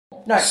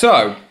No.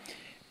 So,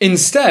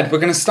 instead, we're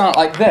going to start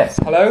like this.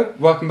 Hello,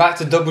 welcome back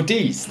to Double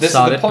D's. This is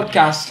the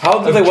podcast.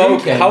 How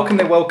can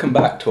they welcome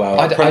back to our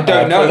I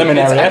don't know.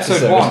 preliminary It's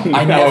episode episode? 1.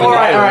 I never. All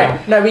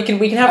right. No, we can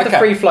have the Okay.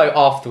 free flow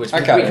afterwards.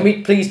 Okay. Can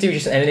we please do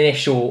just an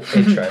initial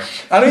intro?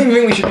 I don't even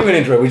think we should do an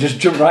intro. We just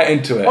jump right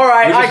into it. All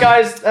right, We hi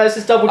just- guys. This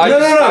is Double D. No.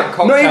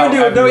 cocktail Not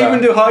everywhere.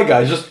 even do hi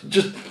guys.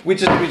 We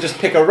just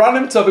pick a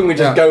random topic and we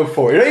just go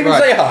for it. You don't even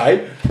Right. say hi.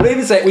 You don't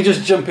even say it. We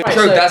just jump in. Right.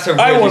 Joe, So, that's a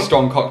I really want-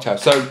 strong cocktail.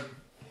 So,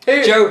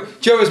 Who-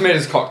 Joe has made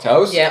his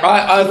cocktails. Yeah.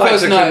 I'd like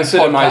First to night of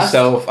consider podcast.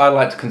 myself. I'd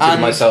like to consider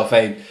And- myself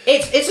a.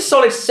 It's a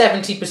solid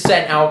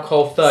 70%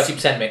 alcohol,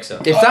 30% mixer.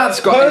 If that's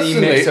got any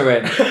Personally- mixer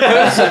in.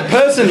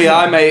 Personally,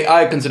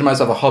 I consider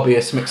myself a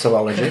hobbyist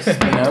mixologist.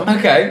 You know.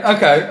 Okay.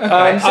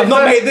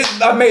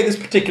 I've made this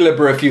particular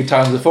brew a few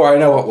times before. I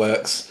know what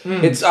works.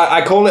 It's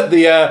I call it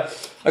the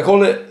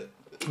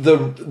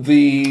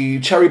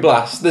cherry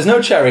blast. There's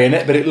no cherry in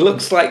it, but it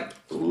looks like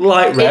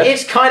light red.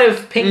 It's kind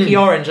of pinky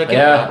orange. I get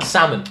that.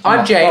 Salmon.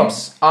 I'm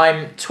James.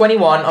 I'm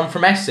 21. I'm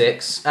from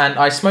Essex, and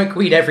I smoke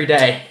weed every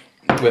day.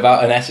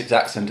 Without an Essex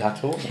accent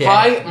at all. Yeah.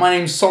 Hi, my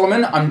name's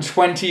Solomon. I'm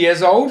 20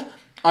 years old.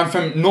 I'm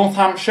from North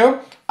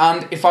Hampshire,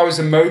 and if I was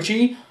an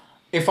emoji,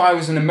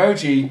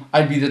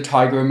 I'd be the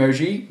tiger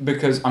emoji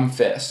because I'm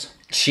fierce.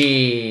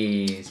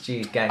 Cheese,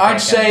 gang.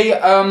 I'd say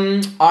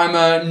I'm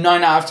a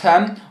 9 out of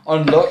 10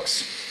 on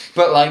looks,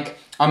 but like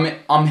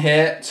I'm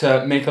here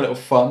to make a little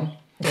fun.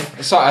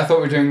 Sorry, I thought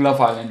we were doing Love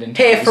Island interviews.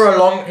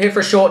 Here for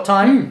a short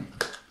time.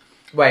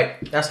 Wait,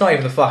 that's not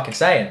even the fucking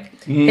saying.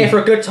 Here for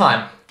a good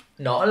time,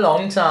 not a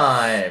long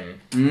time.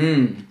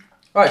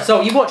 Right,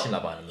 so you watching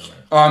Love Island? Isn't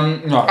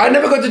it? No. I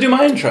never got to do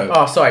my intro.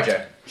 Oh, sorry,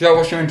 Joe. Joe,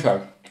 what's your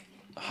intro?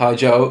 Hi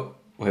Joe.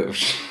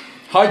 Wait.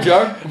 Hi,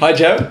 Joe. Hi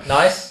Joe.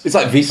 Nice. It's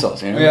like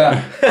Vsauce, you know.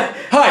 Yeah.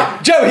 Hi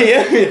Joe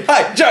here.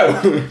 Hi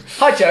Joe.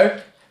 Hi,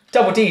 Joe.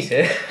 Double D's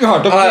here.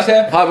 Oh, Dr.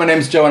 here. Hi, my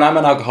name's Joe and I'm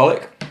an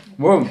alcoholic.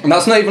 Whoa. And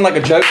that's not even like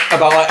a joke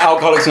about like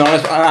Alcoholics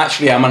Anonymous, but I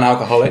actually am an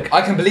alcoholic.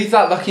 I can believe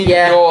that looking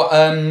Yeah. at your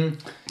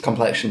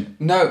Complexion.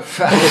 no.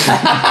 Look at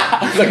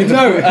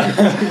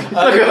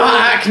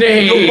that acne.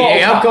 Your bottle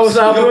caps. Alcohol's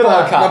out Your with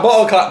bottle that. caps. My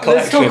bottle cap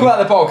collection. Let's talk about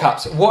the bottle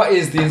caps. What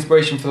is the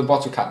inspiration for the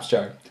bottle caps,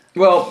 Joe?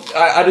 Well,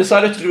 I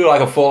decided to do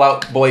like a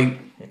Fallout Boy,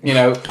 you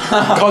know,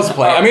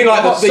 cosplay. I mean,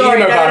 like the Sorry, emo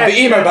no, band. no.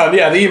 The emo band.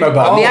 Yeah, the emo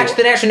band.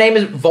 The actual name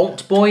is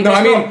Vault Boy. No,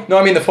 That's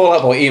I mean the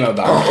Fallout Boy emo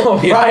band. Oh,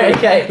 You right, know,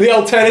 okay. The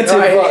alternative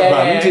Right, rock yeah,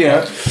 band, yeah, you yeah.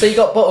 know. So you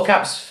got bottle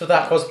caps for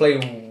that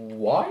cosplay.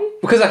 Why?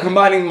 Because I'm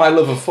combining my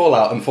love of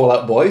Fallout and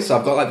Fallout Boy, so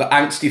I've got like the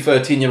angsty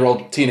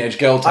 13-year-old teenage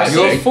girl type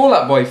You're a thing. Fall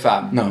Out Boy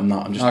fan. No, I'm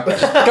not. I'm just Okay.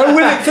 go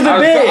with it for the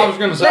bit. I was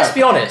going to say. Let's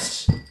be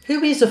honest.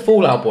 Who is a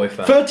Fallout Boy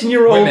fan?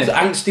 13-year-old Women.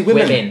 angsty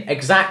women. Women.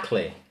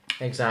 Exactly.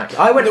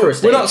 I went for a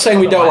stage. We're not saying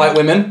we don't like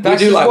women. That's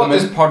we do just like what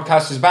women. this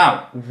podcast is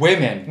about.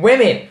 Women.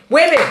 Women.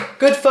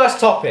 Good first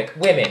topic.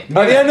 Women.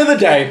 At the end of the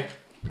day,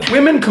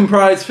 women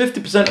comprise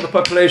 50% of the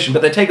population,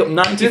 but they take up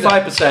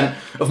 95%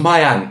 of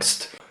my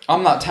angst.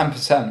 I'm that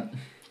 10%.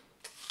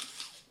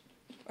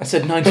 I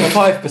said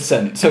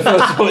 95%, so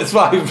first of all, it's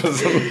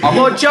 5%.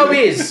 Well, Joe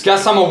is.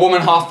 Guess I'm a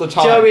woman half the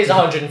time. Joe is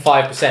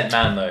 105%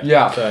 man though.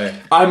 Yeah. So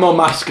I'm more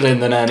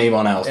masculine than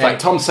anyone else. Yeah. Like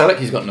Tom Selleck,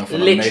 he's got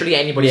nothing on me. literally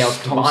anybody else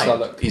Tom combined.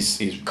 Selleck. He's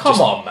Come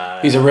just- on,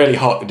 man. He's a really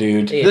hot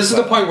dude. He This is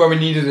the well. point where we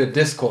needed a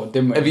Discord,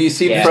 didn't we? Have you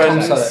seen Yeah,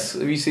 Friends? Tom Selleck.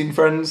 Have you seen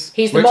Friends?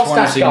 He's the Which one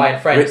mustache is he? guy in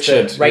Friends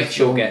Richard. that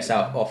Rachel gets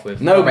off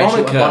with. No,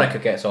 Rachel Monica.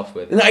 gets off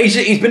with. No, he's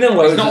been in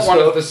loads He's not of one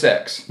stuff. of the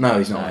 6. No,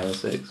 he's not No. one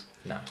of the 6.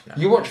 No.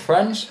 You watch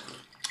Friends?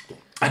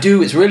 I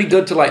do. It's really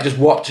good to like just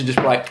watch and just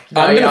be like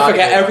No, I'm yeah, gonna I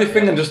forget do,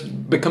 everything yeah. and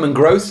just become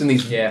engrossed in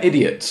these Yeah.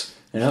 idiots.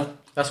 You know.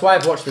 That's why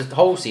I've watched the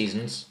whole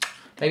seasons,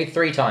 maybe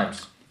 3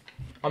 times.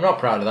 I'm not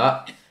proud of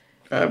that.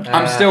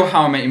 I'm still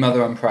How I Met Your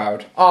Mother, I'm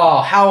proud.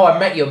 Oh, How I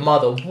Met Your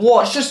Mother.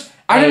 What? It's just,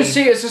 I don't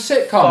see it as a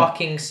sitcom.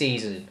 Fucking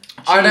season.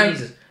 I don't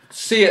Jesus.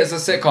 see it as a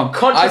sitcom. I see it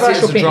Controversial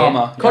as a opinion.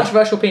 drama.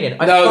 Controversial opinion.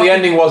 No, the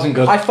ending wasn't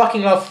good. I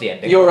fucking loved the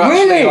ending. You're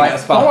actually Really? like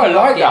a Oh, I fan.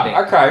 like the that. ending.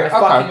 Okay, I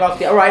fucking okay.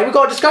 loved it. Alright, we've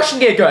got a discussion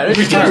gear going.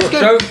 Let's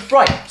do. go.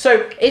 Right,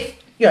 so if,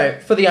 you know,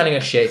 for the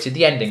uninitiated,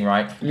 the ending,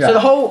 right? Yeah. So the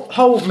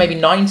whole maybe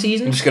 9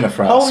 seasons. I'm just gonna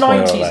throw out whole a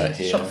 9 spoiler alert seasons.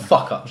 here. Shut the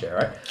fuck up, Joe,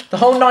 right? The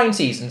whole 9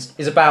 seasons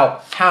is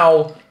about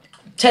how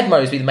Ted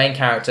Mosby, the main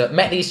character,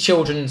 met these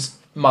children's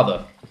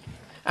mother.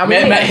 And we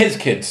Met his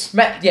kids.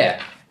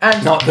 yeah.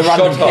 And Not the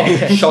random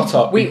Shut up. Shut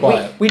up. Be we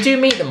quiet. do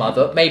meet the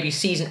mother, maybe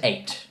season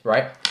 8,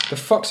 right? The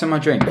fuck's in my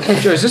drink?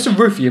 Joe, is this a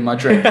roofie in my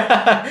drink?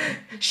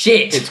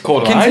 Shit. It's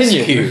called an Continue.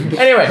 ice cube.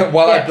 Anyway,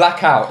 While I yeah.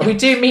 black out. We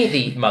do meet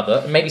the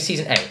mother, maybe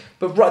season 8,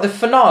 but right, the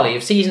finale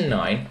of season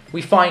 9,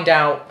 we find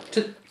out.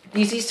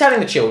 He's telling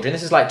the children,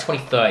 this is like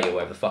 2030 or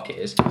whatever the fuck it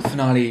is.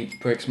 Finale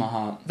breaks my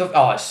heart.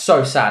 Oh, it's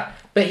so sad.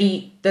 But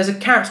there's a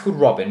character called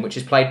Robin, which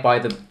is played by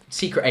the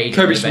secret agent.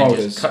 Kobe of the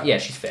Avengers. Smulders. Yeah,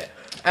 she's fit.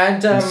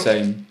 And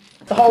Insane.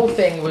 the whole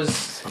thing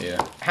was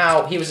Yeah.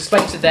 how he was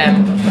explaining to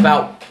them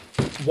about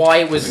why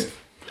it was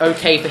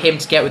okay for him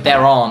to get with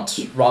their aunt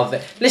rather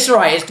than. Listen,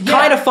 right, it's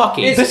kind of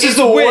fucking. This is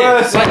the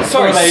worst. Like,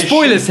 sorry, explanation.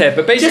 spoilers here,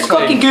 but basically, just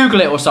fucking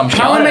Google it or something.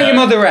 How I don't Met Your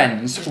know. Mother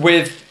ends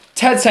with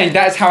Ted saying,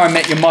 "That is how I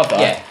met your mother,"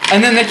 Yeah.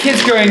 and then the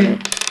kids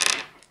going,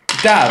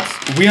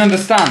 Dad, we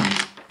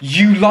understand.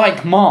 You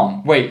like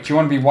Mom. Wait, do you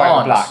want to be white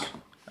or black?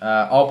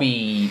 I'll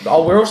be.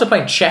 Oh, we're also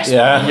playing chess.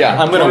 Yeah.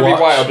 Yeah, I'm gonna be watch.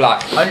 white or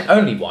black.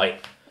 Only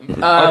white.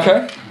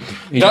 Okay.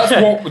 That's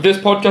what this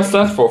podcast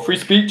stands for. Free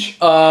speech.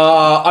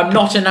 I'm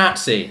not a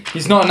Nazi.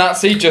 He's not a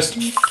Nazi, just...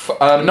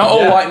 Not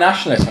all white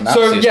nationalists are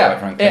Nazis, So, quite yeah,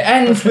 frankly. it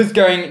ends with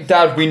going,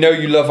 Dad, we know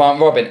you love Aunt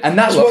Robin. And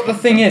that's what the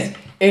thing is.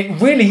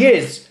 It really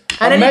is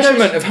And a then he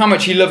measurement goes- of how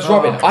much he loves Oh,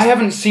 Robin. I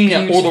haven't seen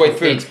it all the way beautiful.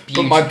 through, It's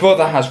but my beautiful.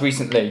 brother has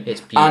recently.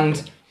 It's beautiful.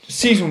 And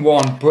season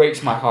 1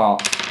 breaks my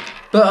heart.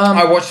 But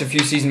I watched a few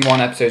season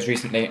 1 episodes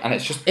recently, and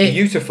it's just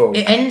beautiful.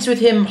 It ends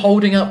with him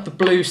holding up the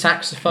blue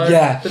saxophone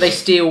Yeah. that they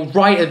steal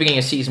right at the beginning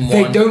of season 1.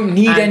 They don't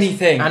need And-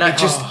 anything. and It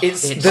just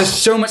it's there's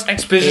so much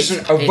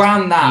exposition it's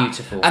around that,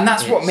 beautiful. and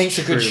that's what It's makes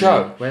a good truly-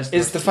 show. Where's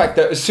Is the- the fact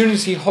that as soon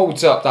as he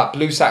holds up that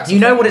blue saxophone, You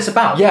know what it's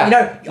about. Yeah. You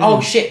know,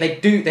 oh shit,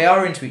 they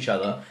are into each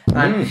other.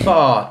 And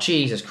oh,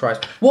 Jesus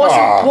Christ. What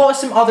are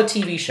some other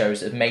TV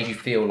shows that have made you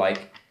feel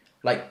like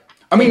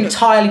I mean,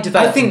 entirely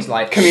developed I think into,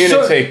 like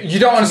Community. So, you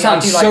don't understand. I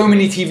do So like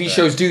many Community, TV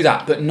shows do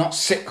that, but not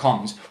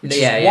sitcoms. Which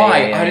Yeah, is yeah, why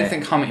yeah, yeah, I don't yeah.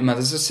 think How I Met Your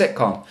Mother's a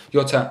sitcom.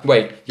 Your turn.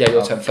 Wait, yeah,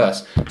 your turn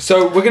first.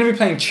 So we're going to be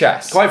playing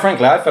chess. Quite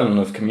frankly, I fell in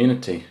love with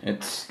Community.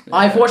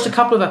 I've watched a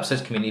couple of episodes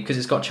of Community because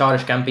it's got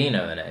Childish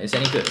Gambino in it. Is it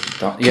any good?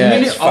 Yeah,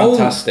 it's Oh,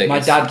 fantastic. my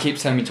dad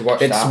keeps telling me to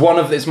watch It's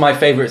that. it's my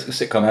favourite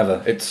sitcom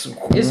ever. It's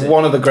Is it?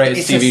 one of the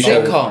greatest It's a TV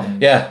shows.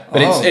 sitcom? Yeah,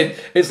 but Oh.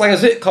 it's like a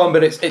sitcom,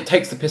 but it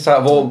takes the piss out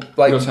of all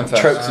like Your turn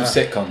first. tropes of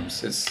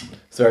sitcoms. It's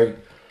very.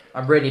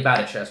 I'm really bad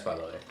at chess, by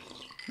the way.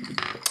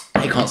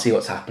 I can't see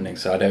what's happening,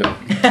 so I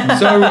don't.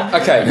 So,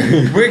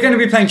 okay, we're going to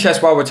be playing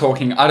chess while we're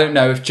talking. I don't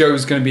know if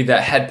Joe's going to be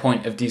the head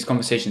point of these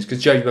conversations,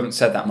 because Joe, you haven't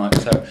said that much.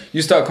 So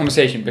you start a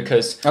conversation,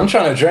 because I'm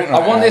trying to drink.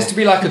 I want this to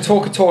be like a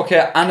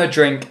talker and a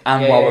drink,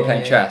 and while we're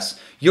playing chess.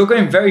 You're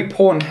going very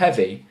porn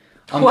heavy.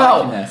 I'm Well,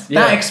 liking this.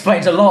 that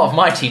explains a lot of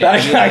my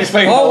teenage years. That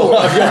explains a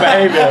lot of your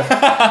behaviour.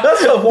 That's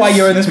sort of why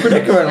you're in this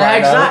predicament right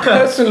Exactly. now.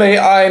 Personally,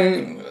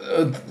 I'm.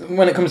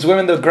 When it comes to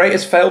women, the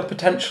greatest failed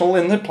potential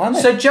in the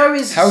planet. So Joe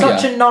is Hell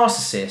such yeah. a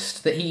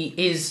narcissist that he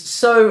is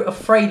so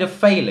afraid of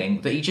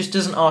failing that he just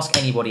doesn't ask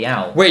anybody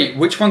out. Wait,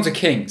 which ones are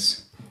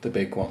kings? the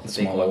big ones,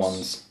 the big smaller ones.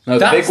 ones. No,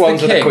 the big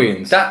ones are the king.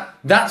 queens.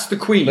 That's the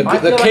queen. The I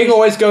feel king like-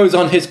 always goes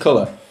on his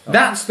colour.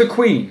 That's the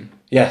queen.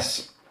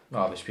 Yes.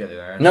 Oh, this should be the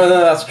other way around. No,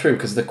 that's true,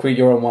 because the queen,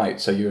 you're on white,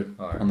 so you're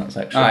Alright. on that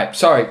section. Alright,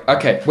 sorry.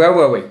 Okay, where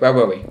were we?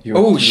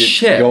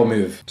 Shit. Your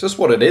move. Just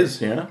what it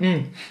is, you know?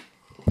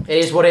 It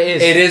is what it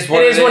is. It is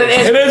what it is.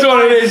 It is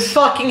what it is.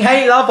 Fucking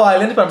hate Love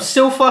Island, but I'm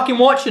still fucking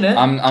watching it.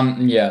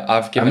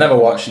 I've given I've never up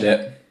on watched watching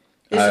it.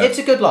 It's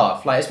a good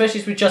laugh, like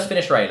especially as we just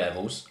finished our A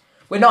levels.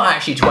 We're not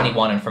actually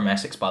 21 and from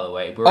Essex, by the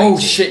way. We're 18. Oh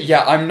shit,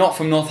 yeah, I'm not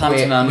from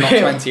Northampton and I'm not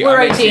 20. We're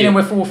I'm 18 and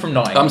we're all from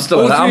 9. I'm still,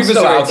 All I'm three of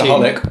still us an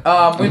are 18.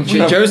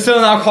 alcoholic. Joe's still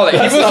an alcoholic. He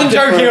That's wasn't not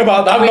joking different.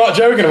 about that. I'm not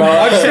joking about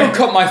I've that. still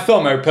cut my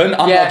thumb open.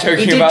 I'm not joking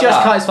he did about just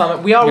that. cut his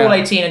thumb. We are all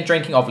Yeah. 18 and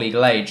drinking of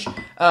legal age. We've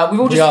all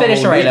We just are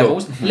finished all our A legal.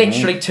 levels.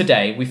 Literally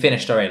today, we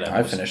finished our A levels.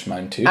 I finished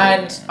mine too.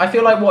 And I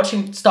feel like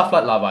watching stuff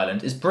like Love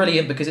Island is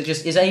brilliant because it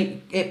just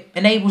it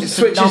enables It us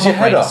switches to numb your our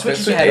head brains, off.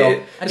 switches It's- your head it-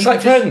 off. And it's you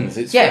like can just- Friends.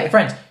 It's yeah, like-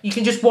 Friends. You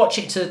can just watch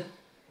it to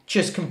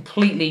just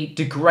completely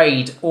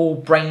degrade all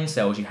brain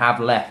cells you have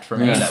left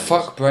from A Yeah, levels.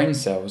 fuck brain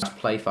cells.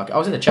 Play fuck. I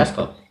was in the chess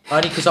club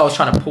only because I was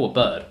trying to pull a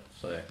bird.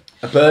 So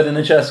A bird in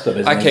a chess club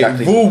isn't Okay,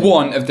 exactly rule something.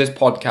 1 of this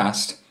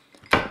podcast.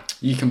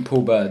 You can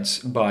pull birds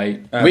by...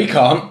 We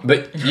can't,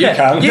 but you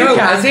can. You no,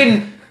 can. as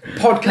in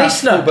podcast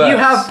listener, pull birds. you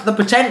have the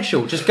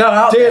potential. Just go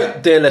out there.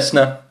 Dear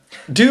listener,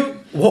 do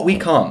what we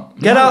can't.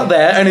 Get out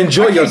there and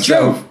enjoy Okay,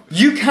 yourself. Joe,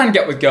 you can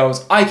get with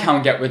girls. I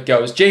can get with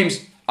girls.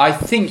 James, I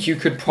think you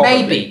could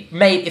probably...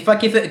 Maybe if I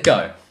give it a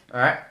go. All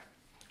right.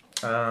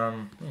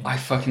 I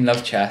fucking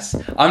love chess.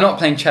 I'm not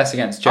playing chess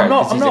against Joe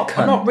because he's a cunt.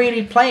 I'm not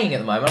really playing at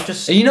the moment. I'm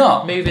just Are you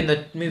not? moving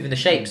the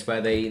shapes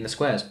where they in the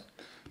squares.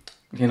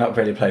 You're not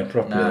really playing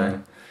properly. No.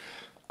 then.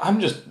 I'm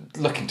just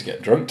looking to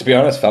get drunk, to be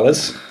honest,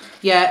 fellas.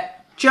 Yeah,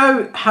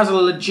 Joe has a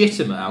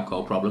legitimate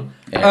alcohol problem.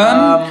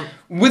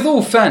 With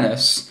all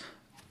fairness,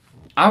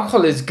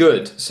 alcohol is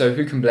good, so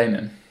who can blame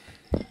him?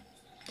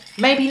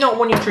 Maybe not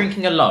when you're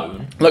drinking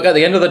alone. Look, at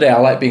the end of the day, I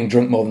like being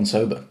drunk more than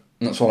sober.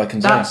 And that's all I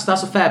can say. That's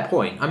a fair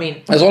point. I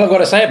mean, That's all I've got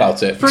to say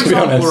about it, for to be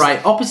example, honest.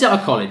 right opposite our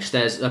college,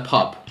 there's a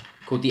pub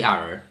called the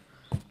Arrow,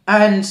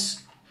 and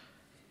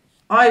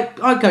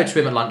I go to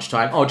him at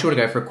lunchtime. Oh, do you want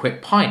to go for a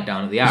quick pint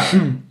down at the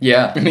Arrow?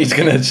 Yeah. And he's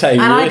going to say...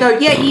 And I really? go,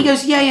 yeah. He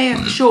goes,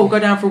 yeah, sure. We'll go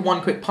down for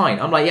one quick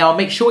pint. I'm like, yeah, I'll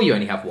make sure you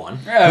only have one.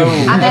 Oh,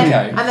 And then,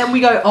 okay. and then we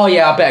go, oh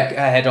yeah, I better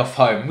head off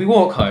home. We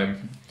walk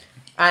home,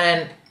 and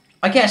then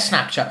I get a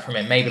Snapchat from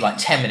him, maybe like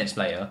 10 minutes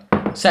later,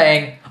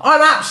 saying,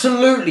 I'm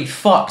absolutely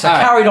fucked. I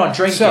Alright, carried on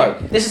drinking. so-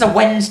 This is a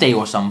Wednesday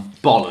or some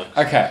bollock.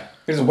 Okay.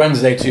 It's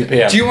Wednesday, 2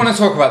 p.m. Do you want to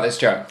talk about this,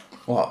 Joe?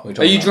 What?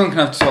 Are you drunk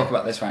enough to talk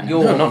about this right now?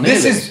 You're- No, not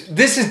This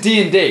nearly. is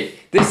D&D.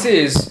 This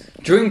is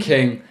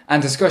drinking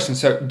and discussion.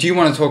 So, do you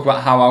want to talk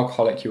about how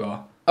alcoholic you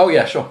are? Oh,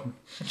 yeah, sure.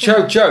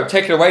 Joe,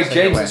 take it away. Take it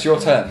James, away. it's your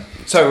turn.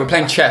 So, we're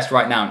playing chess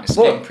right now, and it's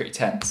Well- getting pretty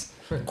tense.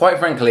 Quite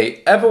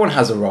frankly, everyone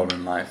has a role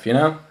in life, you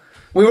know?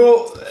 We're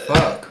all...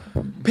 Fuck.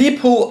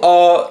 people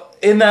are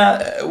in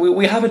that.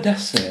 We have a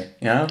destiny,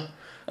 you know.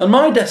 And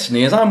my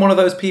destiny is I'm one of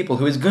those people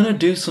who is gonna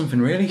do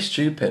something really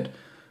stupid,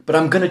 but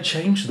I'm gonna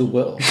change the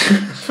world.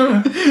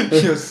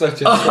 You're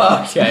such a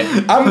Okay.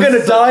 I'm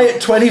gonna die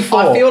at 24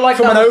 I feel like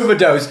from an that was-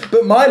 overdose,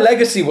 but my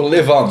legacy will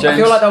live on. I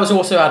feel like that was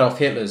also Adolf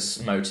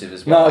Hitler's motive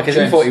as well. No, because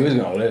he James. thought he was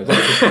gonna live.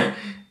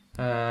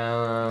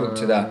 Look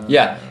to that.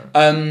 Yeah. Yeah.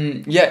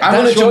 I'm That's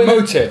gonna your join.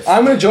 motive.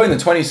 I'm gonna join the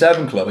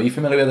 27 Club. Are you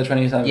familiar with the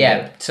 27? Yeah,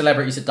 Club?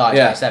 celebrities that died at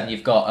Yeah. 27.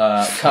 You've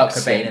got Kurt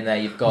Cobain in there.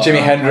 You've got Jimi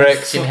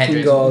Hendrix, Jimi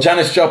Hendrix, God.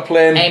 Janis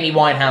Joplin, Amy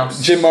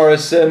Winehouse, Jim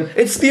Morrison.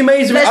 It's the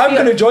amazing. Let's I'm be-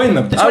 gonna join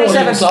them. The I want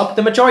 27 to- Club.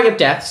 The majority of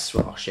deaths.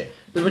 Oh shit.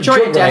 The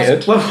majority of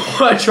deaths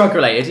were drug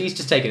related. He's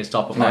just taking his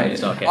top off. No, Right? yeah.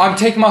 It's okay. I'm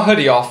taking my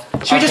hoodie off.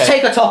 Should we just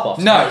take our top off?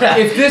 No,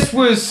 if this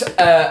was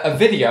a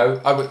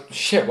video, I would.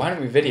 Shit, why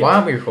don't we video? Why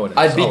aren't we recording?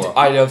 I'd this? Oh,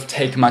 I'd have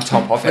taken my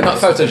top off. They're not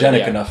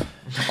photogenic enough.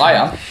 I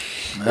am.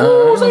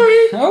 oh,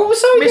 sorry. Oh,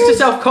 sorry. Mr.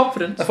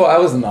 Self-Confidence. I thought I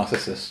was a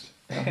narcissist.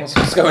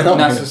 What's going on?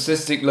 here?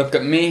 Narcissistic. Look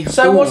at me.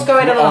 So what's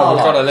going on in our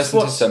we've lives? got to listen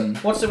what's, to some.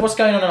 What's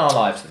going on in our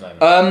lives at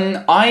the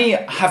moment?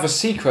 I have a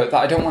secret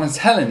that I don't want to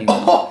tell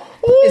anyone.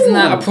 Isn't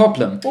that a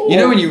problem? You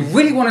know when you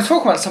really want to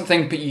talk about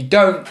something, but you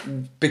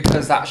don't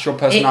because that's your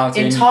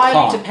personality. It and you entirely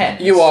can't.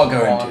 depends. You are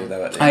going on- to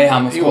though. At the I end.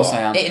 am, of You course are.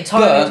 I am. It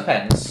entirely But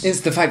depends. it's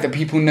the fact that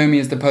people know me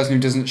as the person who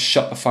doesn't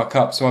shut the fuck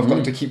up, so I've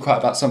got to keep quiet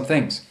about some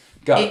things.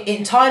 Go. It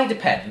entirely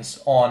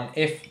depends on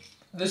if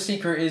the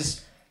secret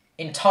is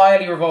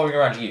entirely revolving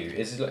around you.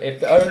 Is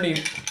if it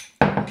only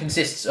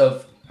consists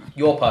of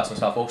your personal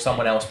stuff or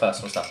someone else's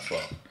personal stuff as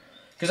well.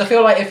 Because I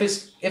feel like if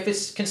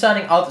it's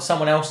concerning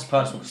someone else's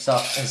personal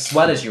stuff as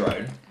well as your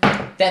own,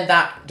 then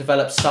that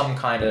develops some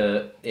kind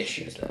of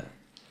issues there.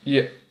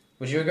 Yeah.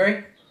 Would you agree?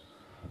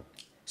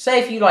 Say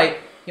if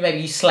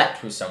you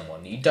slept with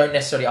someone, you don't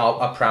necessarily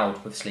are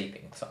proud with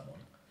sleeping with someone,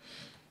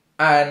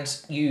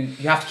 and you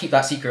have to keep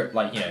that secret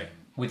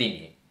within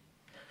you.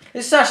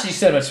 This is actually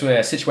similar to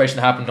a situation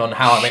that happened on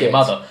How I Met Your Shit.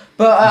 Mother.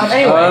 But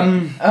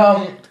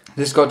anyway,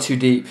 This got too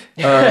deep.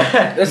 This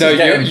No, is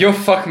getting- you're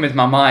fucking with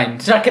my mind.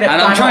 Did I get it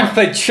and I'm bang trying on? to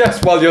play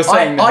chess while you're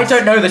saying I this.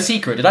 don't know the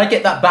secret. Did I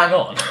get that bang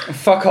on?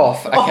 Fuck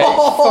off. Okay,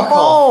 fuck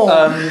off.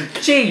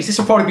 Jeez, this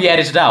will probably be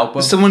edited out.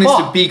 But Someone needs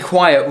to fuck. be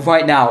quiet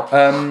right now.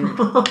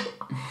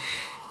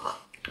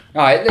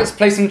 Alright, let's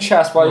play some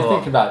chess while you're What?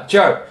 thinking about it.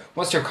 Joe,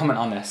 what's your comment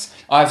on this?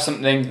 I have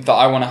something that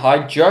I want to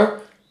hide. Joe,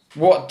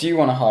 what do you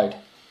want to hide?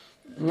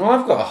 Well,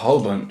 I've got a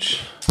whole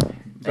bunch.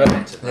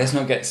 But let's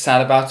not get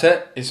sad about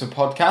it. It's a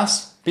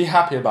podcast. Be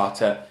happy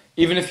about it.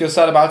 Even if you're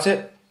sad about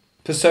it,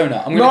 persona.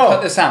 I'm going to No.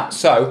 cut this out,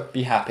 so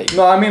be happy.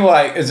 No, I mean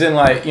as in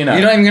you know.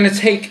 You're not even going to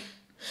take...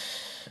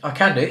 I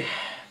can do.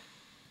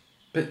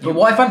 But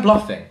what if I'm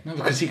bluffing? No,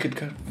 because he could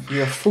go.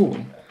 You're a fool.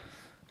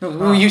 No,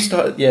 well, you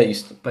started. Yeah, you.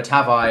 But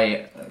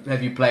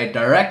have you played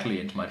directly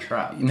into my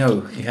trap?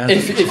 No, he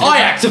hasn't. If I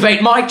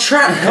activate my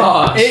trap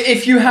card!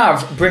 if you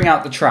have, bring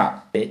out the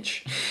trap,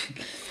 bitch.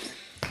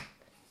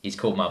 He's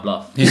called my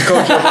bluff. He's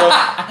called your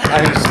bluff,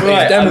 and he's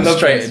Right,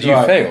 demonstrated I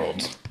love you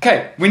this, failed.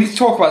 Okay, we need to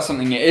talk about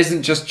something. It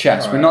isn't just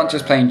chess. We're not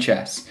just playing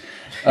chess.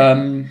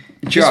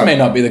 Joe. This may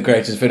not be the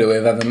greatest video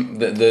we've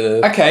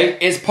ever. Okay,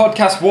 it's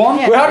podcast 1.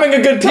 Yeah. We're having a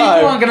good People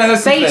time. aren't going to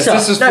listen to this.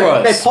 This is for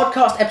us.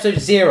 podcast episode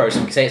 0, so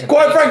we can say it's a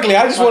Quite beta. frankly,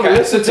 I just want to Okay,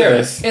 listen to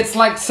this. It's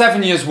like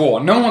 7 Years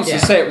War. No one wants Yeah.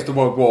 to say it was the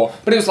World War,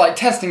 but it was like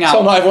testing out.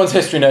 So not everyone's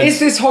history knows. Is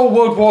this whole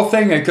World War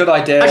thing a good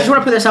idea? I just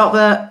want to put this out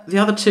there. The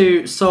other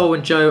two, Sol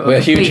and Joe, are We're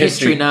complete huge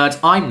history history- nerds.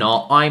 I'm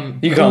not. I'm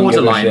You can't give a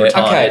borderline shit.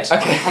 retarded.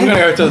 Okay. I'm gonna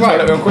go to the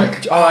toilet real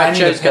quick. Oh, I need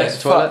Joe's to going piss.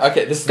 to the toilet. Fuck.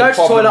 Okay, this is Go the to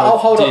the problem toilet. I'll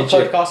with hold on the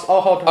DG. podcast.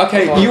 I'll hold.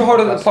 Okay, you hold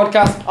on the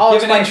podcast. I'll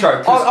give explain. an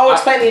intro. 'cause I'll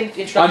explain the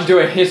introduction. I'm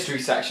doing a history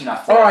section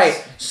after. All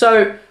right,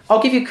 so I'll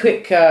give you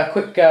a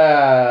quick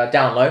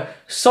down low.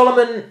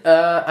 Solomon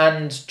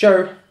and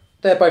Joe,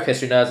 they're both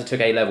history nerds. They took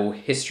A-level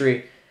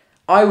history.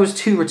 I was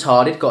too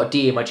retarded, got a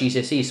D in my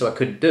GCSE, so I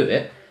couldn't do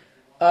it.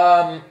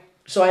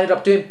 So I ended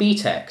up doing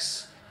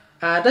BTECs.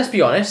 And let's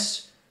be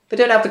honest, they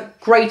don't have the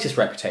greatest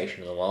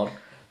reputation in the world.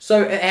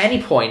 So at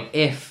any point,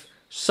 if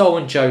Sol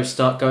and Joe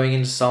start going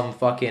into some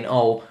fucking,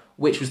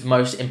 which was the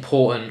most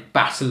important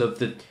battle of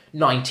the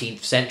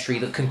 19th century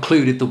that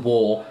concluded the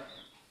war,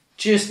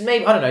 just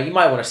maybe, I don't know, you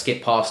might want to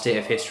skip past it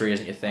if history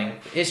isn't your thing.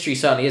 History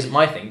certainly isn't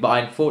my thing,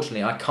 but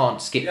unfortunately I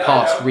can't skip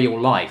past real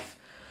life.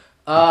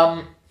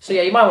 So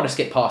yeah, you might want to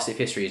skip past it if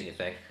history isn't your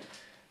thing.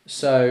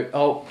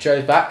 So,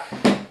 Joe's back.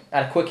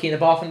 Had a quickie in the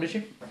bathroom, did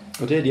you?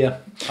 I did, yeah.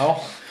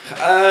 Oh.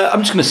 I'm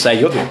just gonna say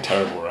you're doing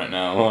terrible right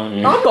now. Aren't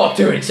you? I'm not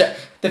doing so.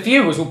 The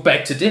viewers will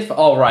beg to differ.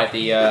 Oh, right,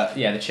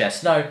 the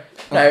chess. No,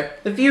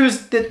 the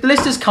viewers, the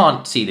listeners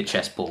can't see the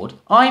chessboard.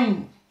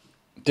 I'm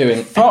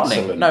Doing throttling.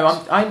 excellent.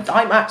 No,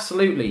 I'm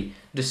absolutely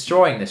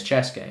destroying this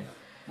chess game.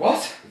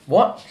 What?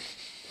 What?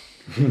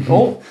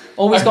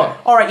 Always got.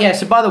 All right, yeah.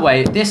 So by the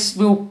way, this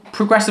will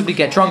progressively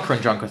get drunker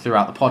and drunker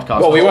throughout the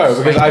podcast. Well, we won't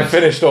because I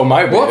finished all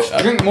my What? beer.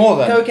 Drink more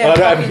then. Go get.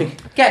 Well, a I couple- mean-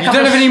 get a You couple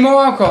don't of have any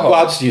more alcohol? Well,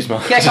 I'll just use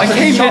mine. Get a I couple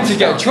came of here shots to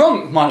get down.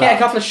 drunk, my Get a lad.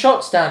 couple of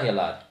shots down, you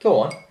lad. Go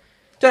on.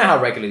 Don't know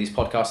how regularly these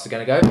podcasts are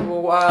going to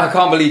go. Well, I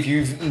can't believe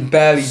you've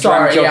barely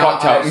Sorry, drank your yeah,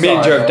 cocktail. I'm Me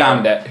and sorry, Joe have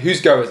downed it. Whose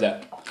go is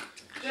it?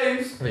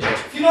 James, Let me check.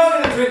 if you're not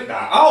going to drink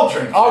that, I'll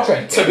drink it. I'll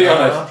drink. To be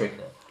honest. I'll drink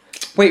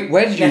it. Wait,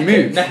 where did you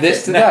move?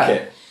 This to that?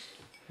 It.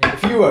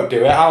 If you won't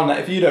do it,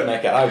 if you don't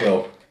neck it, I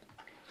will.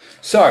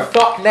 So,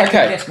 Fuck neck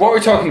okay, it. what are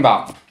we talking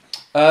about?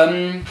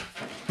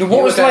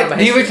 What was like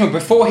the original,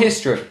 before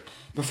history?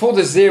 Before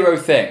the zero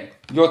thing?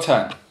 Your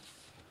turn.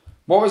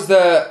 What was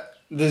the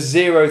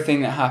zero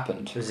thing that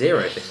happened? The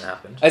zero thing that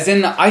happened. As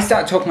in, I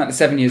started talking about the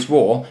 7 Years'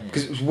 War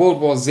because it was World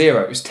War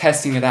Zero. It was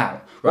testing it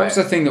out. What was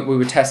the thing that we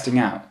were testing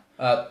out?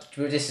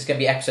 This is going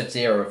to be episode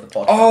 0 of the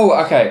podcast. Oh,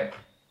 okay.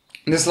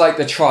 This is like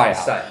the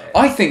tryout.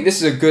 I think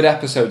this is a good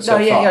episode so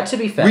far. Yeah, to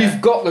be fair.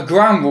 We've got the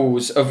ground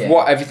rules of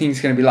what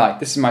everything's going to be like.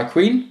 This is my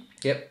queen.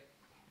 Yep.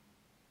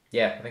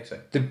 Yeah, I think so.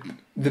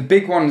 The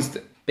big one's...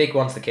 Big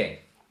one's the king.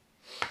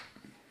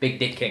 Big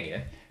Dick King,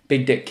 yeah?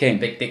 Big Dick King.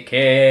 Big Dick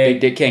King.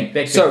 Big Dick King.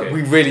 Big So Dick King.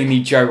 we really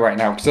need Joe right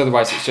now because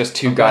otherwise it's just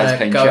two guys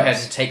playing Go ahead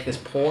chess. and take this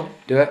pawn.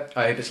 Do it.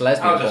 I hope it's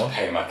lesbian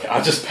porn.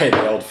 I'll just pay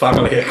the old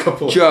family a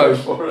couple Joe,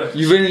 for it.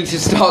 you really need to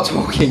start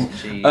talking.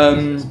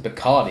 Jesus.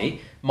 Bacardi.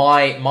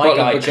 My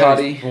guy Joe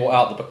brought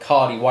out the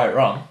Bacardi white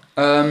rum.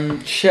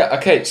 Shit.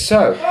 Okay,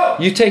 so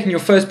you've taken your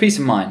first piece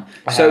of mine.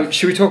 So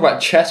should we talk about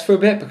chess for a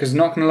bit? Because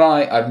not gonna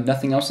lie, I have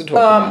nothing else to talk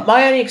about.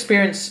 My only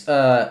experience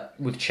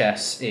with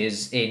chess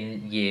is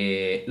in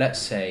year, let's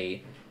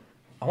say,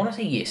 I want to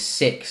say year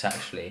 6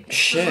 actually.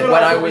 Shit.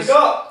 When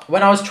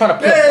I was trying to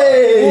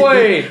pull.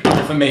 Wait.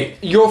 For me.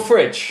 Your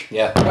fridge.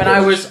 Yeah. When I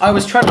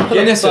was trying to pull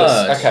a Guinnesses.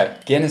 bird. Okay.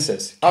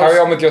 Guinnesses. Carry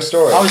on with your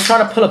story. I was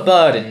trying to pull a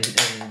bird in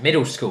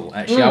middle school.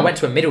 Actually, I went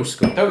to a middle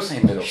school. Don't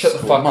say middle Shut the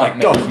school. fuck My up,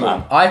 God, Nick.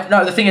 man.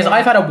 No, the thing is,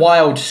 I've had a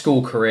wild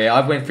school career.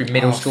 I've went through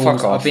middle schools.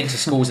 fuck off. I've been to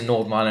schools in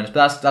Northern Ireland,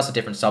 but that's a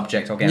different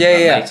subject. I'll get into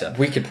that later.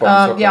 We could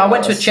probably talk I about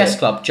went to a that. chess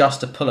club just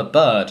to pull a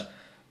bird.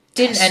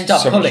 Didn't end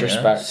up So much pulling her.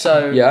 respect.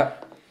 So Yeah.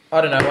 I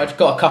don't know. I've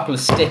got a couple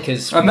of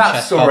stickers. From And the that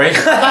chess story,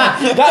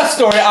 club. that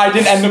story I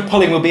didn't end up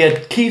pulling will be a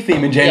key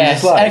theme in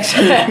James's life.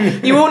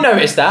 Yes, you all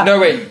noticed that. No,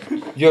 wait.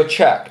 You're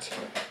checked.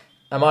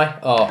 Am I?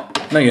 Oh,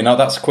 No, you're not.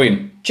 That's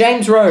Queen.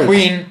 James Rose.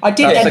 Queen. I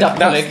did end up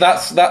pulling.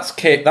 That's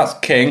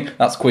King.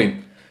 That's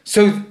Queen.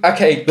 So,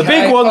 okay. The can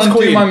big I one's undo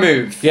Queen. my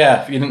move.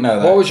 Yeah, you didn't know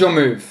that. What was your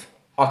move?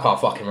 I can't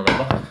fucking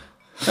remember.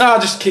 No,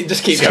 just keep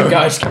Just going. keep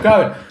going. Just keep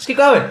going. Just keep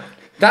going.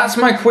 That's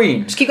my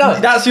queen. Just keep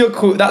going. That's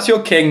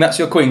your King. That's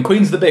your Queen.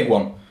 Queen's the big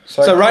one.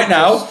 So right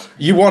now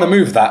you want to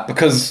move that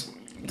because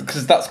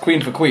that's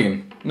Queen for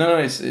Queen. No,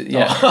 it's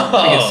yeah.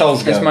 I think it's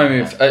Soul's That's go. my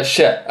move.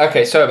 Shit.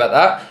 Okay, sorry about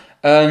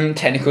that.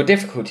 Technical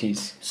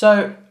difficulties.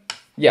 So,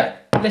 Yeah.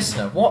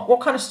 listener, what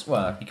kind of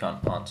well, you can't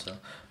answer,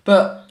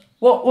 but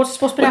what's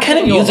been What happening kind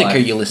of in your music life? are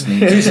you listening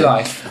Whose to?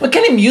 life? What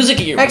kind of music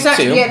are you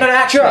Exactly. into? Yeah. No.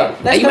 Actually, Joe,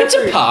 let's you go into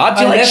through- pod?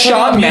 Do you I like left Shawn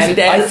it on Mendes?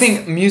 I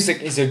think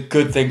music is a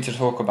good thing to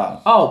talk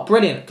about. Oh,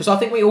 brilliant! Because I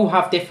think we all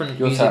have different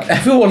Your music. turn.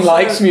 Everyone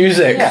likes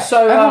music. Yeah.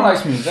 So, everyone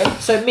likes music.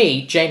 So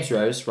me, James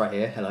Rose, right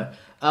here. Hello.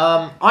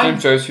 I'm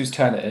James Rose, whose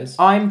turn it is.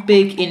 I'm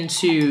big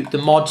into the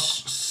mod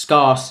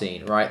ska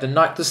scene, right?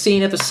 The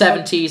scene of the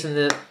 70s and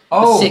the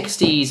Oh.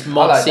 60s I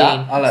mod like scene.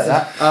 that. I like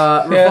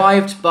that.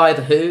 Revived by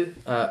the Who,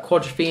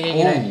 Quadrophenia.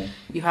 You know, Ooh.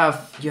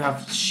 you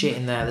have shit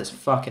in there that's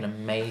fucking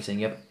amazing.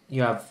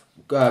 You have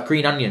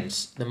Green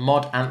Onions, the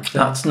mod anthem.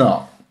 That's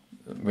not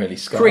really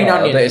ska. Green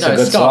Onion. It's No, a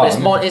good ska, but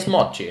song. it's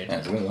mod tune. Yeah,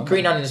 it's a good song.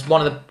 Green Onion is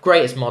one of the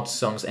greatest mod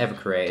songs ever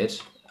created.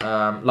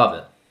 Love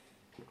it.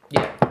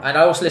 Yeah, and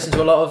I also listen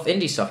to a lot of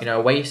indie stuff. You know,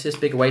 Oasis,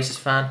 big Oasis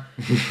fan.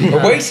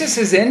 Oasis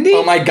is indie?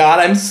 Oh my God,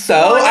 I'm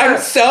so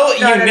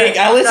unique.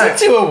 I listen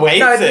to Oasis.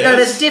 No,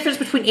 there's a difference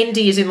between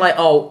indie as in like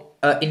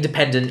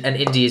independent and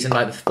indie as in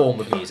like the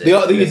form of music.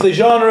 The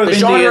genre of The indie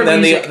genre and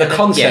then music the and then-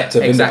 concept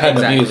yeah, of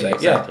independent music.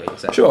 Exactly.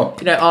 Sure.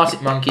 You know,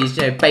 Arctic Monkeys.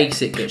 You know,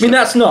 basic. I mean,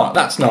 that's not.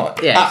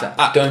 Yeah,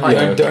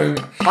 exactly. Don't.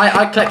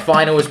 I collect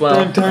vinyl as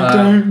well.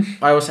 Dun.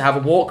 I I also have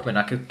a Walkman.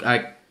 I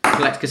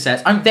collect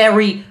cassettes. I'm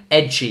very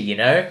edgy, you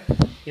know.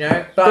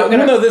 But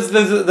no,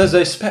 there's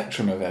a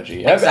spectrum of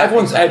edgy.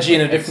 Everyone's edgy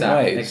in a different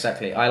way.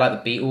 Exactly. I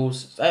like the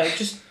Beatles.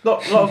 Just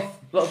lot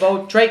of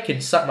old Drake can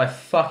suck my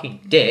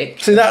fucking dick.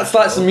 See, that's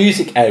the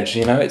music edge,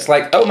 you know? It's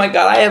like, oh my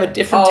God, I have a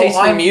different taste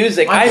in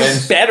music. I'm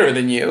better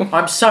than you.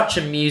 I'm such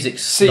a music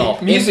See,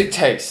 snob. music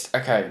taste,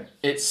 okay,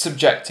 it's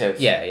subjective.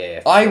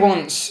 Yeah. I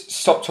once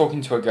stopped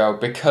talking to a girl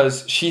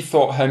because she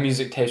thought her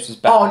music taste was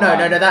better. Oh than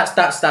no, mine.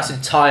 that's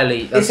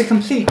entirely. It's a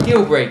complete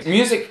deal break.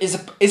 Music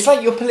it's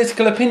like your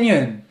political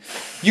opinion.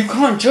 You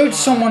can't judge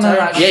someone on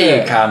that Yeah,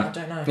 shit. you can. I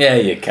don't know. Yeah,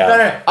 you can.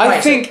 No. I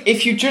Right, think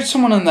if you judge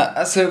someone on that,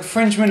 that's an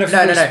infringement of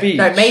free speech.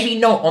 No, maybe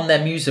not on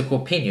their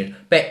musical opinion,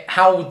 but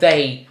how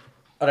they,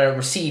 I don't know,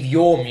 receive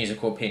your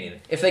musical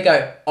opinion. If they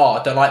go, oh,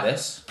 I don't like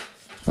this,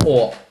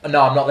 or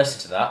no, I'm not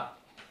listening to that.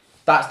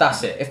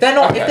 That's it. If they're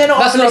not, Okay. That's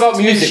not about listening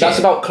to music. shit- That's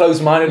about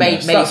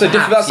closed-mindedness. Maybe That's a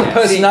perhaps, a yeah.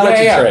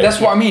 personality trait.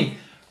 That's what I mean.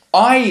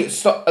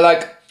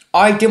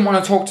 I didn't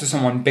want to talk to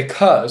someone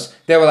because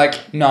they were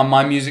like, no,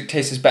 my music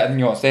taste is better than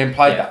yours. They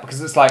implied that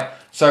because it's like,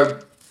 so,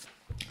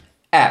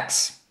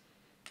 X.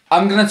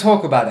 I'm going to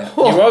talk about it.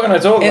 You are going to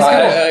talk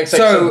about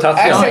So,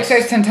 XXXTentacion.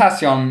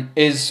 XXXTentacion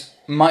is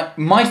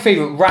my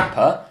favourite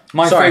rapper,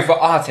 my Sorry. favourite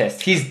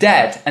artist. He's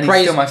dead and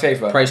he's still my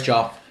favourite. Praise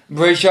Jar.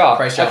 Rajat.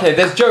 Rajat. Okay,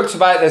 there's jokes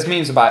about it, there's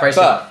memes about it, Rajat.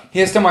 but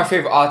he's still my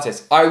favourite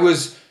artist.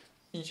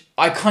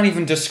 I can't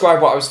even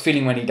describe what I was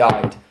feeling when he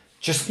died.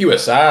 Just You were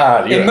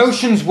sad.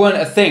 emotions weren't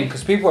a thing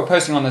because people were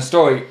posting on the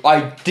story.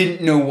 I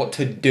didn't know what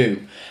to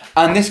do.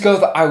 And this girl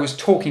that I was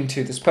talking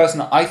to, this person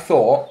that I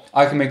thought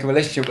I could make a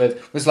relationship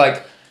with, was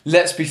like,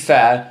 let's be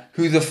fair,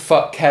 who the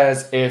fuck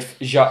cares if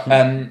X is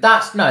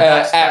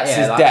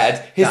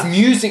dead? His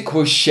music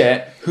was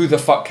shit, who the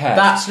fuck cares?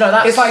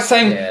 It's like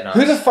saying,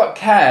 who the fuck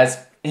cares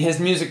his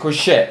music was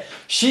shit?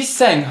 She's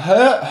saying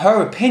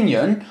her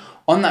opinion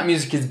on that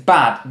music is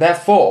bad,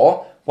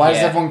 therefore, why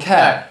does everyone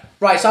care? No.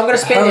 Right, so I'm going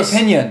to spin her this.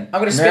 opinion.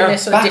 I'm going to spin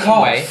this in a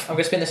different way. off. I'm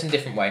going to spin this in a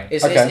different way.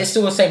 It's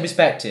still the same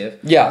perspective.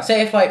 Yeah.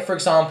 Say if, like, for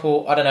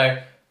example, I don't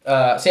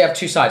know, say I have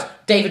two sides.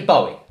 David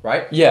Bowie,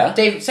 right? Yeah.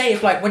 Say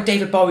if, like, when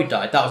David Bowie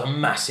died, that was a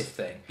massive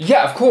thing.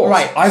 Yeah, of course.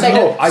 Right.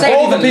 I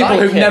all the people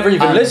who've never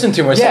even listened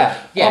to him yeah.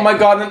 oh my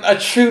god, a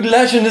true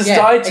legend has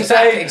died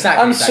today.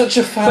 Exactly. I'm such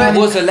a fan. But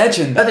was a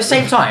legend. At the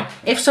same time,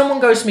 if someone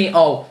goes to me,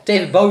 oh,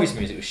 David Bowie's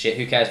music was shit,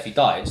 who cares if he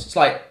dies? It's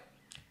like,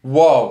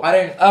 whoa. I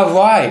don't... Oh,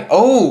 right.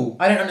 Oh.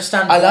 I don't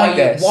understand I like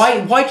this.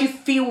 Why do you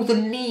feel the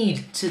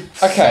need to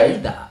say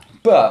that?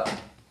 But...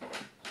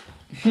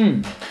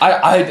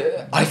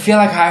 I feel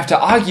like I have to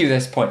argue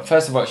this point.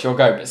 First of all, it's your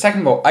go. But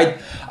second of all,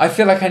 I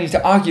feel like I need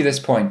to argue this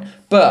point.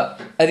 But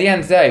at the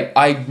end of the day,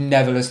 I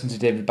never listened to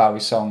David Bowie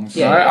songs.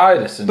 Yeah. I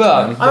listened to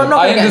But them. I'm not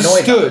I gonna get annoyed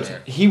understood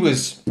about it. he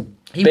was...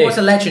 He big. was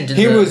a legend.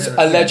 He was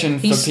a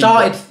legend He for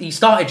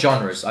started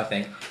genres, I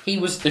think. He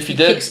If he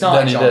did, kickstarted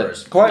then he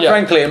genres. did. Quite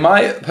frankly, in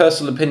my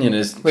personal opinion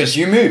is... Where'd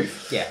you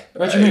move? Yeah.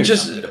 Where'd you move?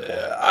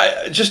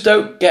 I just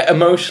don't get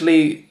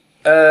emotionally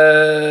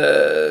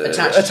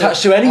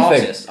attached to anything.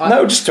 artists.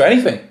 No, just to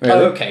anything. Really.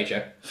 Oh, okay,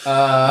 Joe.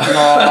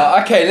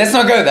 Okay, let's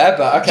not go there,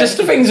 but okay. Just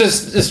the things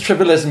as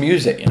trivial as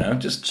music, you know.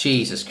 Just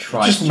Jesus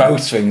Christ. just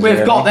most things. We've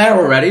really. got there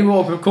already.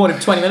 We've recorded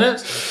for 20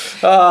 minutes.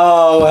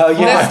 Oh well, yeah.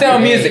 Let's stay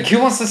on music. Who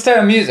wants to stay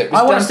on music?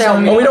 I wanna stay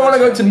on Oh, we don't want to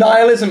go to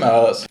nihilism.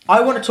 Oh, that's...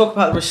 I want to talk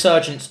about the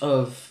resurgence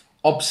of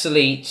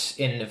obsolete,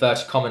 in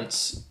inverted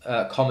commas,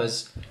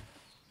 formats.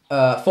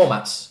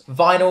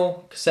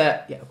 Vinyl,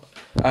 cassette,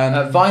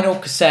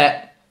 vinyl,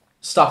 cassette,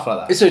 stuff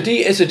like that. It's a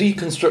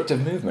deconstructive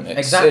movement.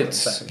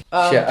 Exactly.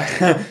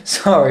 Yeah.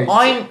 Sorry.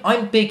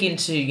 I'm big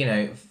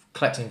into,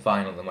 collecting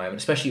vinyl at the moment,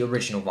 especially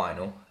original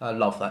vinyl. I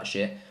love that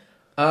shit.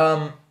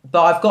 But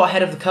I've got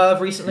ahead of the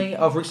curve recently.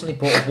 I've recently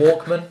bought a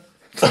Walkman.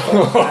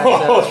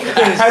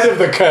 Ahead of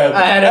the curve.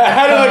 Ahead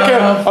of the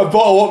curve. I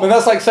bought a Walkman.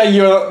 That's like saying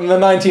you're in the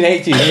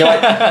 1980s and you're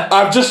like,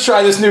 I've just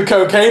tried this new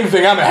cocaine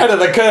thing. I'm ahead of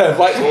the curve.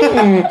 Like,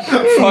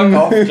 Fuck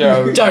off,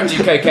 Joe. Don't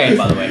do cocaine,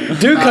 by the way.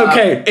 do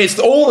cocaine. It's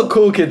all the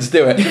cool kids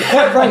do it.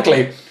 Quite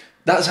frankly,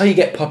 that's how you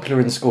get popular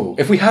in school.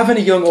 If we have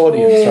any young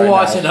audience right now,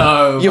 I don't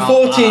know. you're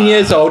 14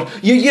 years old.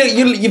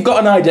 You've got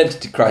an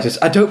identity crisis.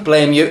 I don't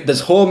blame you.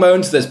 There's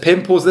hormones. There's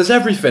pimples. There's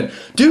everything.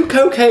 Do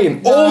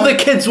cocaine. All the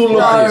kids will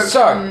love you.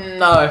 So,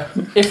 No.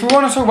 if we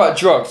want to talk about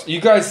drugs, you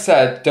guys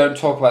said don't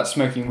talk about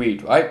smoking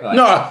weed, right? Right.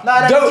 No,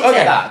 No, don't. say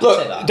Okay, that,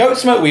 look, say that. don't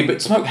smoke weed,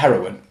 but smoke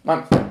heroin.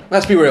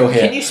 Let's be real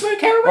here. Can you smoke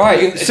heroin?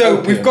 Right, so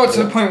opium, we've got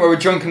to the point where we're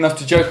drunk enough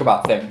to joke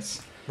about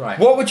things. Right.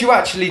 What would you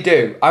actually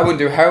do? I wouldn't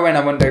do heroin,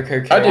 I wouldn't do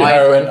cocaine. I do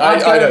heroin.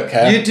 I don't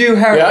care. You do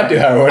heroin? Yeah, I do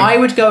heroin. I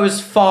would go as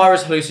far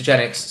as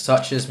hallucinogenics,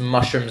 such as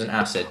mushrooms and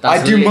acid.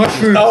 That's I do literally-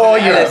 mushrooms Oh,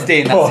 and you're a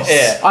LSD and puss.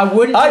 that's it. I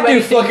wouldn't do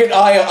anything.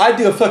 I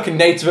do a fucking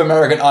Native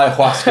American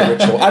ayahuasca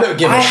ritual. I don't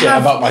give a shit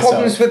about myself.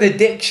 problems with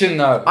addiction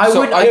though. I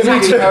would. I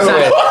exactly, do heroin.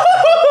 exactly.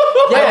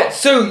 Yeah,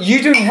 so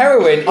you doing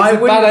heroin is I a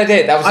bad wouldn't-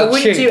 idea. That was I a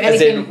wouldn't chink, do as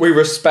in anything- we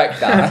respect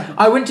that.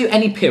 I wouldn't do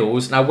any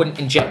pills, and I wouldn't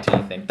inject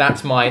anything.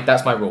 That's my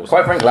rules.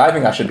 Quite frankly, I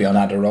think I should be on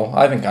Adderall.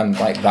 I think I'm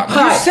like that. You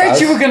You said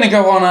you were going to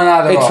go on an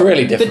Adderall. It's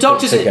really The difficult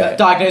doctors to get.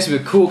 diagnosed me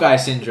with cool guy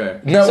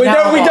syndrome. No, So we now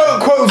don't. We I'm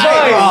don't quote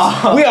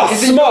vibes. We are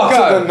Is it your smarter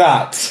go? than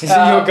that. Is it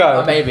your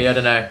go? Maybe, I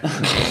don't know.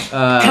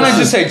 Can I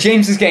just say,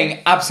 James is getting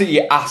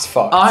absolutely ass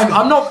fucked.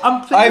 I'm not.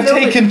 I've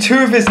taken 2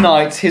 of his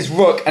knights, his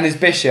rook and his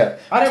bishop.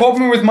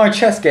 Problem with my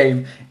chess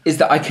game is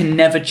that I can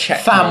never check.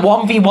 Fam,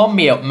 1v1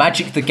 me at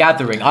Magic the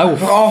Gathering. I will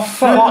Oh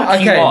fuck!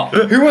 fuck you Okay, up.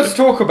 who wants to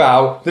talk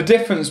about the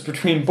difference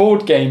between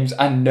board games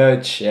and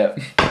nerd shit?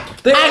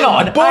 Hang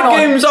on. Board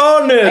games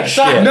are nerd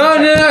Exactly. shit.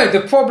 No.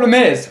 The problem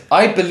is,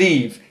 I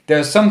believe there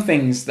are some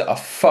things that are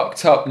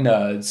fucked up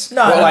nerds.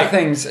 No, What no. like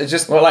things are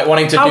just. Well, like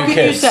wanting to How do can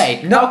kids. you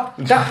say? No,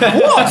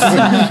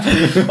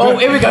 What? Oh,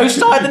 here we go.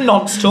 Start the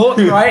nonce talk,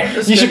 right?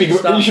 Let's You should be. get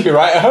started. You should be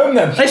right at home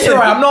then. It's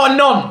alright. I'm not a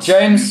nonce.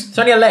 James. It's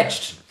only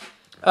alleged.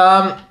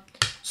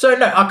 So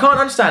no, I can't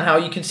understand how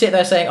you can sit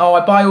there saying, "Oh,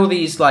 I buy all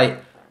these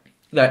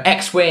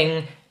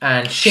X-wing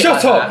and shit." Shut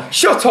like up! that.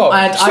 Shut up!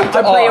 And shut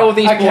I play up. all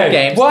these board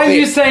games. Why are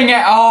you saying it?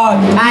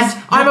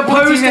 And I'm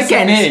opposed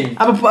against.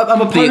 I'm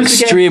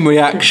opposed against.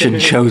 reaction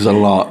shows a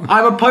lot.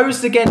 I'm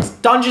opposed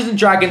against Dungeons and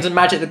Dragons and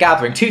Magic the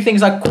Gathering. 2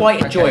 things I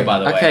quite enjoy, by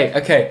the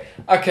way.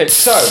 Okay.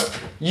 So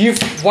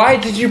why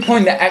did you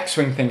point the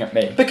X-wing thing at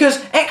me?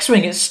 Because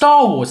X-wing, it's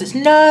Star Wars. It's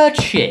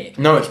nerd shit.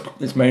 No,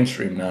 it's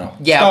mainstream now.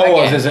 Yeah, Star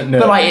Wars again, isn't nerd.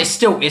 But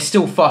it's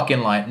still fucking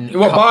like.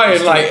 Well,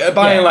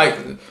 buying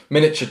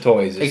miniature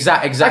toys.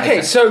 Exactly.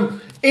 Okay, so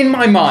in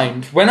my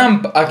mind,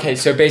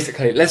 so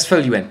basically, let's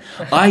fill you in.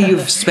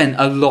 I've spent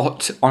a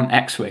lot on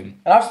X-Wing.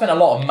 And I've spent a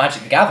lot on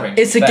Magic the Gathering.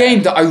 It's a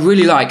game that I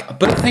really like,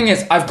 but the thing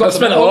is, I've spent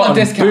them a all lot on on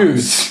discounts.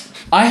 booze.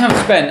 I have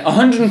spent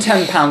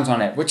 £110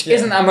 on it, which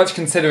isn't that much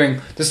considering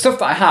the stuff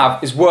that I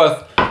have is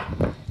worth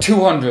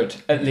 200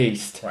 at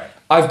least. Right.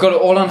 I've got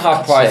it all on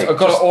half price. sake, I've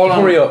got it just all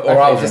on. hurry up or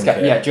I'll drink discount.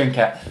 it. Yeah, drink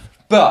it.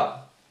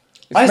 But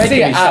I making see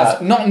me it as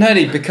sad. not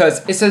nerdy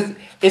because it's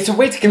a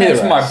way to me connect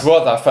the with my rest.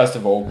 brother. First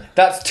of all,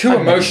 that's too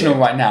emotional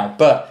right now.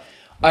 But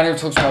I don't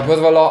talk to my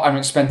brother a lot. I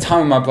don't spend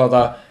time with my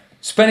brother.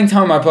 Spending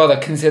time with my brother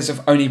consists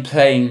of only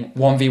playing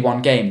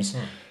 1v1 games.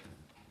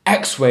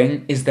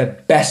 X-Wing is the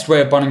best way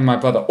of bonding with my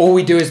brother. All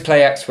we do is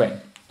play X-Wing.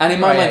 And in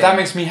my mind, that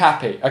makes me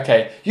happy.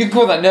 Okay, you can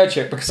call that nerd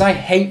shit because I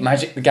hate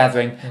Magic the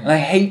Gathering and I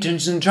hate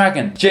Dungeons and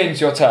Dragons. James,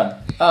 your turn.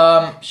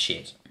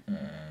 Shit.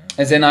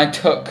 As in, I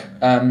took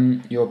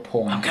your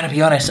pawn. I'm gonna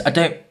be honest. I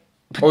don't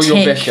Or your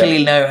bishop.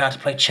 particularly know how to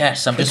play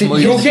chess. I'm just more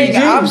You're used to getting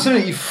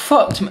absolutely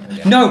fucked.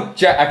 No,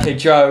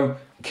 Joe,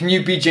 can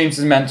you be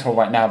James's mentor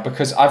right now?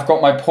 Because I've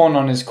got my pawn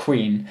on his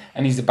queen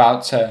and he's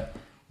about to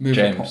move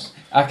the pawn. James.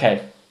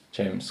 Okay.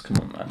 James, come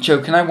on, man.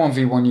 Joe, can I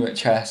 1v1 you at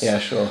chess? Yeah,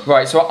 sure.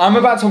 Right, so I'm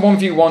about to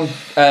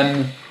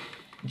 1v1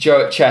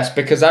 Joe at chess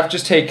because I've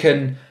just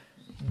taken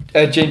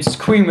James's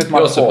queen with my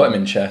You also pawn. put him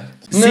in chair.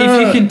 See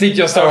if you can dig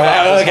yourself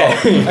out.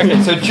 Okay.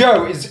 Okay, so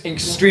Joe is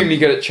extremely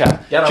good at chess.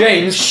 Yeah, no,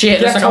 James, shit,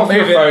 get that's off not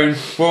your moving.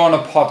 phone. We're on a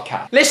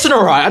podcast. Listen,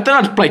 alright, I don't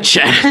know how to play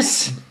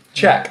chess.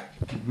 Check.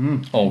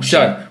 Oh, shit.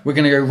 So, we're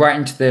going to go right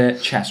into the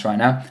chess right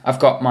now. I've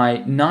got my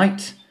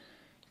knight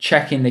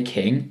checking the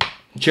king.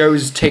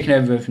 Joe's taken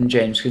over from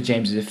James because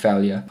James is a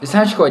failure. It's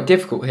actually quite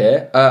difficult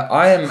here.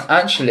 I'm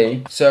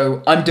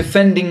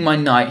defending my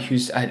knight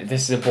who's...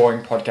 this is a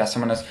boring podcast.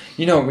 Someone else...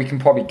 You know what, we can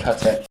probably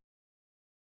cut it.